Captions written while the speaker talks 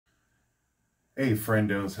Hey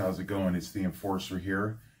friendos, how's it going? It's the Enforcer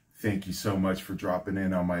here. Thank you so much for dropping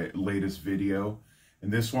in on my latest video. In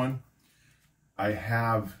this one, I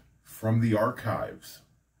have from the archives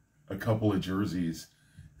a couple of jerseys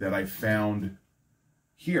that I found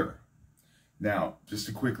here. Now, just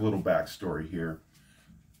a quick little backstory here.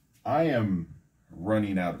 I am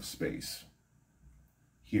running out of space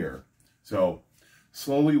here. So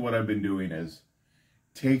slowly what I've been doing is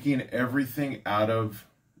taking everything out of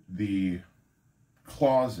the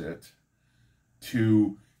closet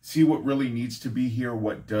to see what really needs to be here,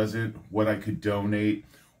 what doesn't, what I could donate,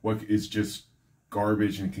 what is just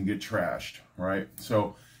garbage and can get trashed, right?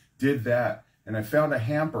 So did that, and I found a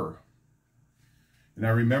hamper. And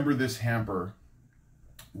I remember this hamper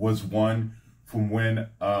was one from when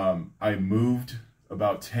I moved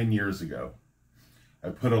about 10 years ago.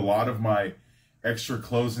 I put a lot of my extra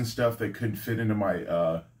clothes and stuff that couldn't fit into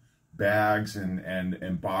my bags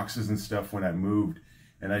and boxes and stuff when I moved,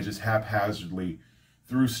 and I just haphazardly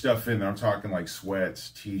threw stuff in there. I'm talking like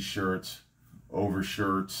sweats, t-shirts,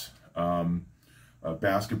 overshirts,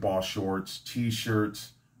 basketball shorts,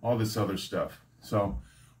 t-shirts, all this other stuff. So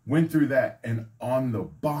went through that, and on the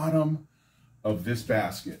bottom of this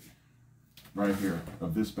basket, right here,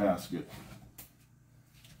 of this basket,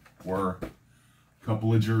 were a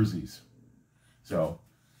couple of jerseys. So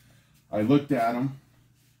I looked at them,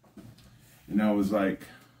 and I was like,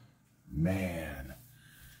 man,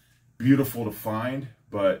 beautiful to find,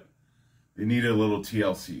 but they needed a little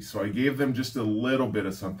TLC. So I gave them just a little bit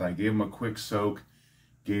of something. I gave them a quick soak,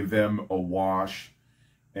 gave them a wash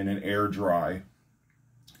and an air dry.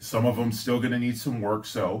 Some of them still going to need some work.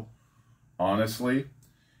 So honestly,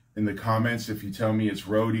 in the comments, if you tell me it's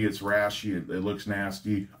roady, it's rashy, it looks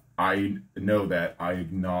nasty, I know that. I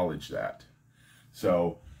acknowledge that.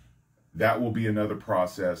 So that will be another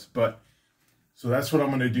process. But so that's what I'm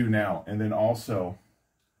going to do now. And then also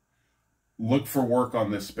look for work on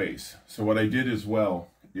this space. So what I did as well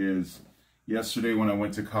is yesterday when I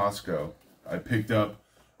went to Costco, I picked up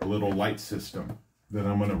a little light system that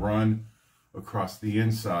I'm going to run across the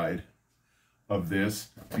inside of this,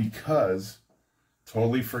 because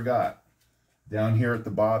totally forgot, down here at the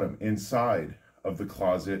bottom inside of the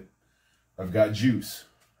closet, I've got juice.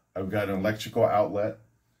 I've got an electrical outlet,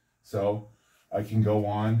 so I can go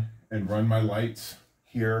on and run my lights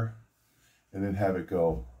here and then have it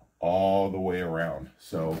go all the way around.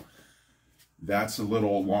 So that's a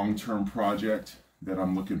little long-term project that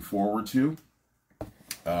I'm looking forward to.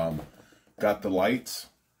 Got the lights,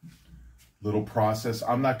 little process.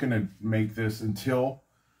 I'm not going to make this until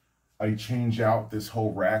I change out this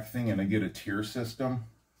whole rack thing and I get a tier system.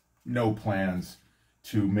 No plans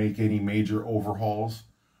to make any major overhauls.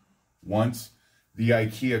 Once the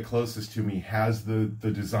IKEA closest to me has the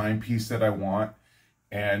design piece that I want,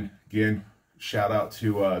 and again, shout out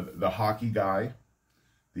to the hockey guy,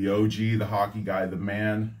 the OG, the hockey guy, the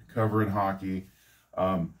man covering hockey.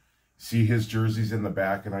 See his jerseys in the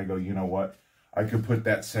back, and I go, you know what? I could put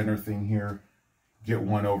that center thing here, get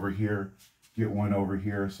one over here, get one over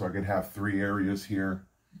here, so I could have 3 areas here,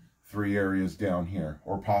 3 areas down here,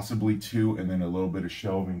 or possibly 2, and then a little bit of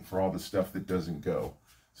shelving for all the stuff that doesn't go.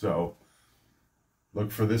 So look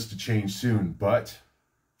for this to change soon, but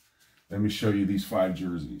let me show you these 5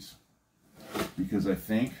 jerseys, because I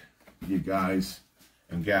think you guys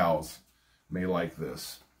and gals may like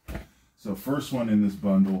this. So first one in this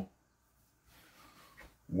bundle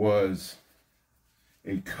was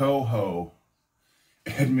a Coho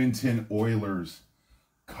Edmonton Oilers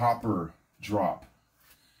copper drop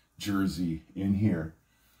jersey in here.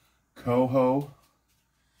 Coho,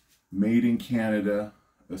 made in Canada,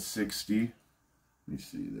 a 60. Let me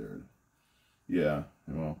see there. Yeah,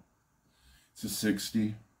 well, it's a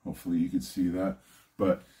 60. Hopefully you can see that.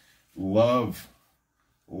 But love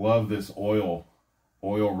this oil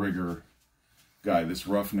rigger guy, this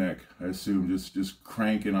roughneck, I assume, just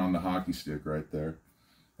cranking on the hockey stick right there.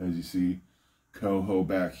 As you see, Coho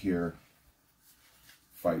back here,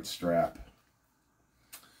 fight strap.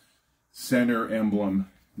 Center emblem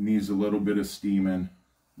needs a little bit of steaming,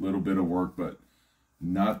 a little bit of work, but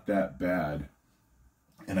not that bad.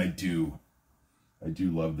 And I do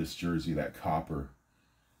love this jersey. That copper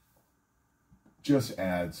just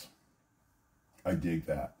adds, I dig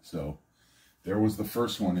that. So there was the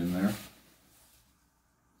first one in there.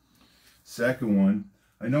 Second one,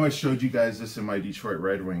 I know I showed you guys this in my Detroit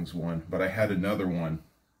Red Wings one, but I had another one,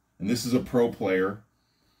 and this is a pro player,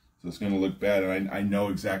 so it's going to look bad, and I know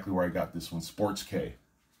exactly where I got this one. Sports K,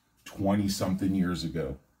 20-something years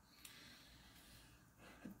ago.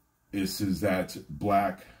 This is that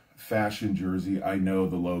black fashion jersey. I know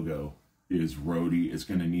the logo is roady. It's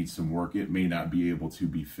going to need some work. It may not be able to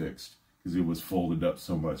be fixed because it was folded up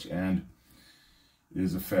so much, and it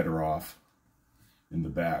is a Fedorov in the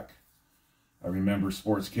back. I remember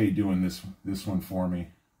Sports K doing this one for me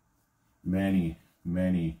many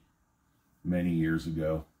years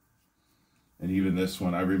ago. And even this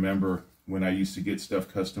one, I remember when I used to get stuff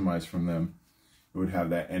customized from them, it would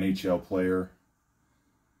have that NHL player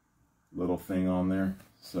little thing on there.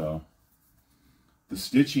 So the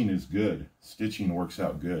stitching is good. Stitching works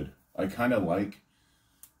out good. I kind of like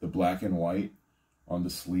the black and white on the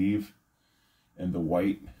sleeve and the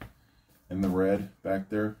white and the red back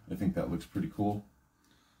there. I think that looks pretty cool.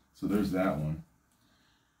 So there's that one.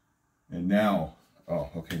 And now, oh,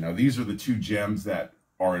 okay, now these are the two gems that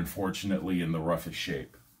are unfortunately in the roughest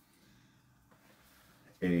shape.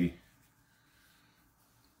 A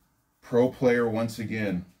Pro Player, once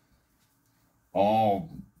again, all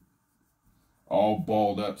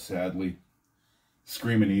balled up, sadly.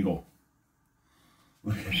 Screaming Eagle.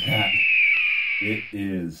 Look at that. It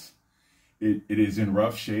is in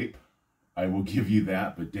rough shape. I will give you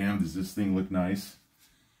that, but damn, does this thing look nice.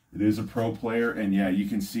 It is a Pro Player, and yeah, you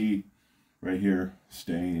can see right here,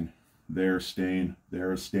 stain, there, stain,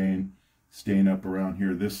 there, a stain, stain up around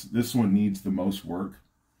here. This one needs the most work,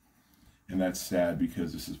 and that's sad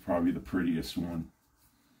because this is probably the prettiest one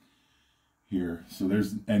here. So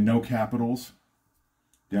there's, and no capitals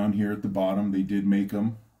down here at the bottom. They did make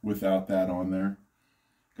them without that on there.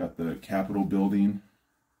 Got the Capitol building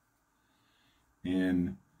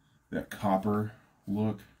in that copper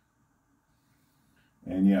look.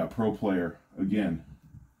 And yeah, Pro Player again.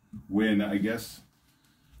 When I guess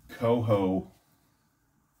Koho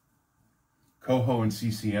and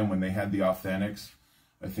CCM, when they had the Authentics,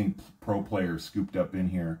 I think Pro Player scooped up in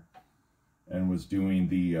here and was doing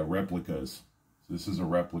the replicas. So this is a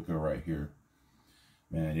replica right here.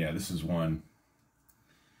 Man, yeah, this is one.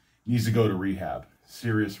 Needs to go to rehab.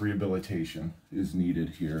 Serious rehabilitation is needed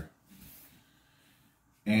here.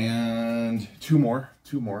 And two more.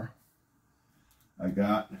 I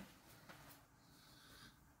got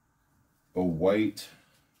a white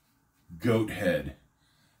goat head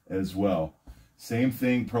as well. Same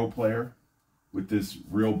thing, Pro Player, with this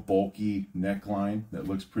real bulky neckline that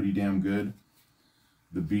looks pretty damn good.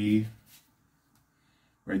 The B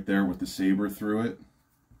right there with the saber through it.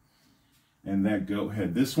 And that goat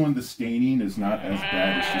head. This one, the staining is not as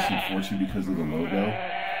bad. It's just unfortunate because of the logo.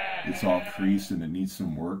 It's all creased and it needs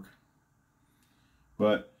some work.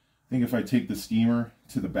 But I think if I take the steamer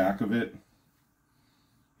to the back of it,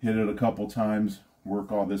 hit it a couple times,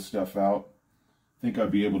 work all this stuff out, I think I'd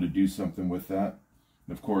be able to do something with that.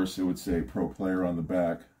 And of course, it would say Pro Player on the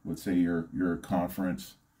back. It would say your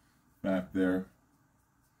conference back there.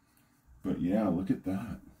 But yeah, look at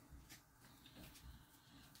that.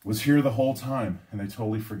 Was here the whole time, and I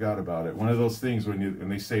totally forgot about it. One of those things when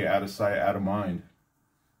they say out of sight, out of mind.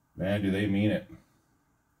 Man, do they mean it?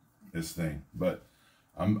 This thing. But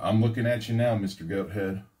I'm looking at you now, Mr.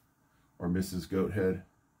 Goathead, or Mrs. Goathead.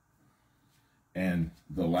 And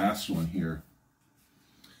the last one here.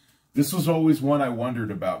 This was always one I wondered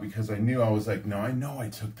about because I was like, no, I know I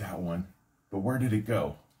took that one, but where did it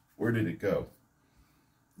go? Where did it go?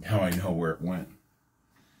 Now I know where it went.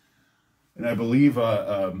 And I believe,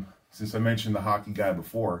 since I mentioned the hockey guy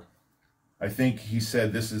before, I think he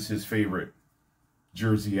said this is his favorite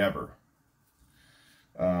jersey ever.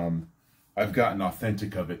 I've got an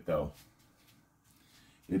authentic of it, though.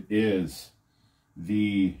 It is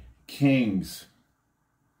the Kings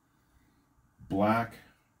black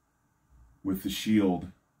with the shield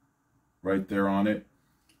right there on it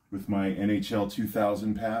with my NHL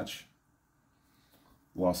 2000 patch.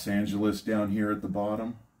 Los Angeles down here at the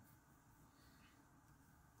bottom.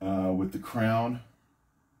 With the crown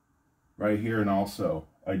right here, and also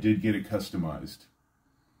I did get it customized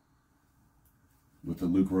with the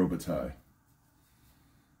Luc Robitaille.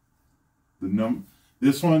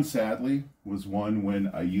 This one, sadly, was one when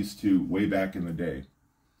I used to, way back in the day,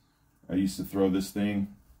 I used to throw this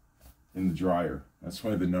thing in the dryer. That's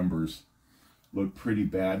why the numbers look pretty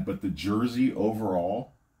bad, but the jersey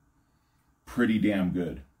overall, pretty damn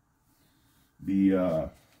good. The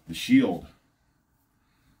shield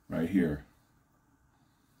right here,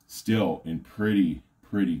 still in pretty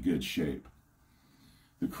good shape.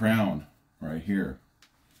 The crown right here,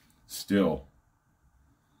 still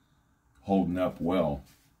holding up well.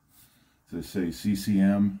 So they say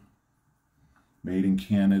CCM, made in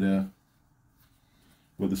Canada.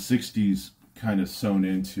 Well, the 60s kind of sewn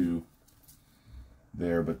into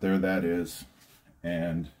there, but there that is.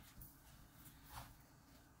 And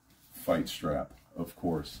fight strap, of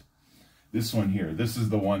course. This one here, this is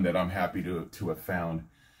the one that I'm happy to have found,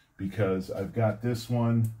 because I've got this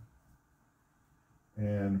one,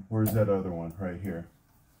 and where's that other one? Right here.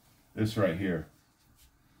 This right here.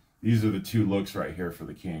 These are the two looks right here for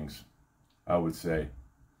the Kings, I would say.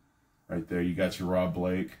 Right there, you got your Rob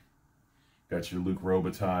Blake, got your Luc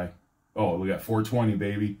Robitaille. Oh, we got 420,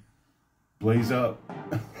 baby. Blaze up.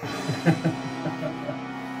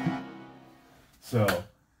 So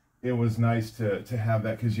it was nice to have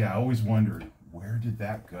that, because yeah, I always wondered, where did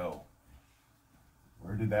that go?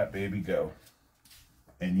 Where did that baby go?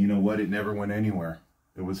 And you know what? It never went anywhere.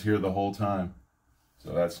 It was here the whole time.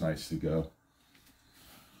 So that's nice to go.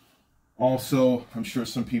 Also, I'm sure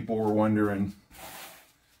some people were wondering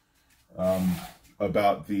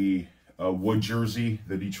about the wood jersey,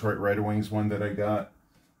 the Detroit Red Wings one that I got.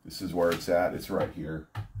 This is where it's at. It's right here.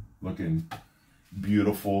 Looking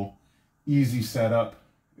beautiful. Easy setup.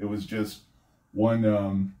 It was just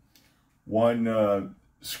one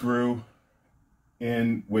screw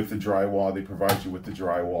in with the drywall. They provide you with the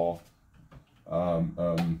drywall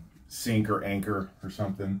sink or anchor or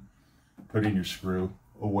something. Put in your screw.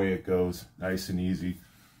 Away it goes. Nice and easy.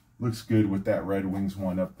 Looks good with that Red Wings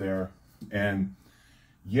one up there. And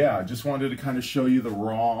yeah, I just wanted to kind of show you the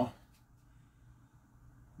raw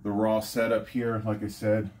setup here. Like I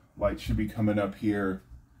said, lights should be coming up here.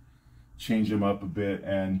 Change them up a bit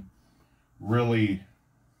and really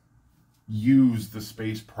use the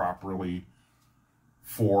space properly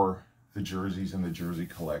for the jerseys and the jersey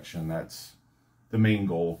collection. That's the main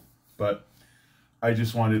goal. But I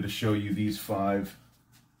just wanted to show you these 5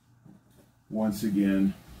 once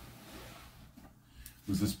again. It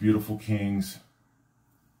was this beautiful Kings,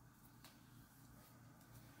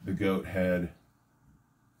 the goat head,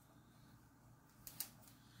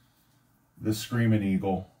 the Screaming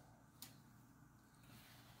Eagle,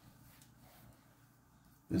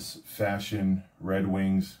 this fashion Red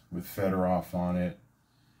Wings with Fedorov on it,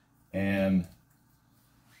 and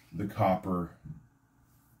the copper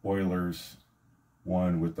Oilers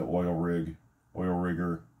one with the oil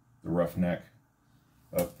rigger, the roughneck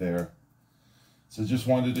up there. So just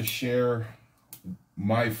wanted to share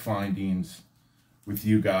my findings with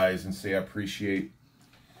you guys and say I appreciate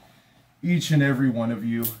each and every one of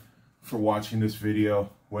you for watching this video,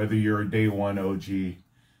 whether you're a day one OG,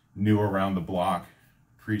 new around the block.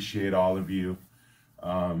 Appreciate all of you.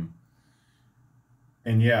 And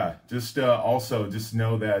yeah, just also just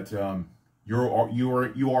know that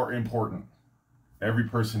you are important. Every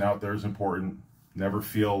person out there is important. Never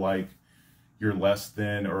feel like you're less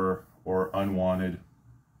than or unwanted.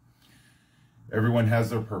 Everyone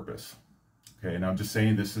has their purpose. Okay, and I'm just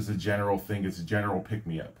saying this is a general thing. It's a general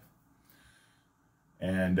pick-me-up.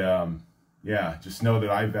 And yeah, just know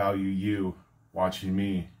that I value you watching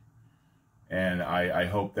me. And I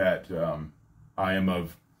hope that I am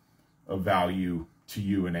of value to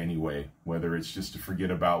you in any way, whether it's just to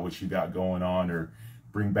forget about what you got going on or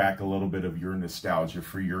bring back a little bit of your nostalgia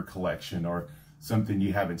for your collection or something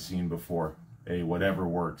you haven't seen before. Hey, whatever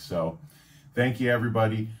works. So thank you,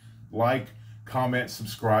 everybody. Like, comment,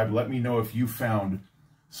 subscribe. Let me know if you found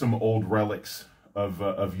some old relics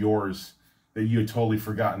of yours that you had totally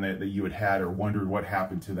forgotten that you had or wondered what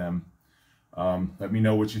happened to them. Let me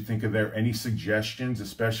know what you think of there. Any suggestions,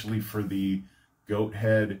 especially for the goat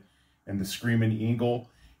head and the Screaming Eagle.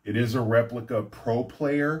 It is a replica Pro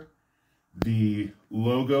Player. The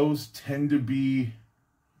logos tend to be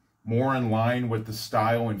more in line with the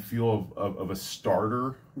style and feel of a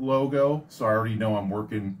starter logo. So I already know I'm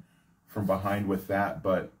working from behind with that.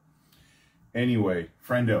 But anyway,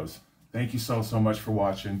 friendos, thank you so much for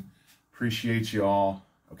watching. Appreciate you all.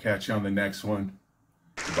 I'll catch you on the next one.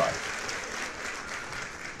 Goodbye.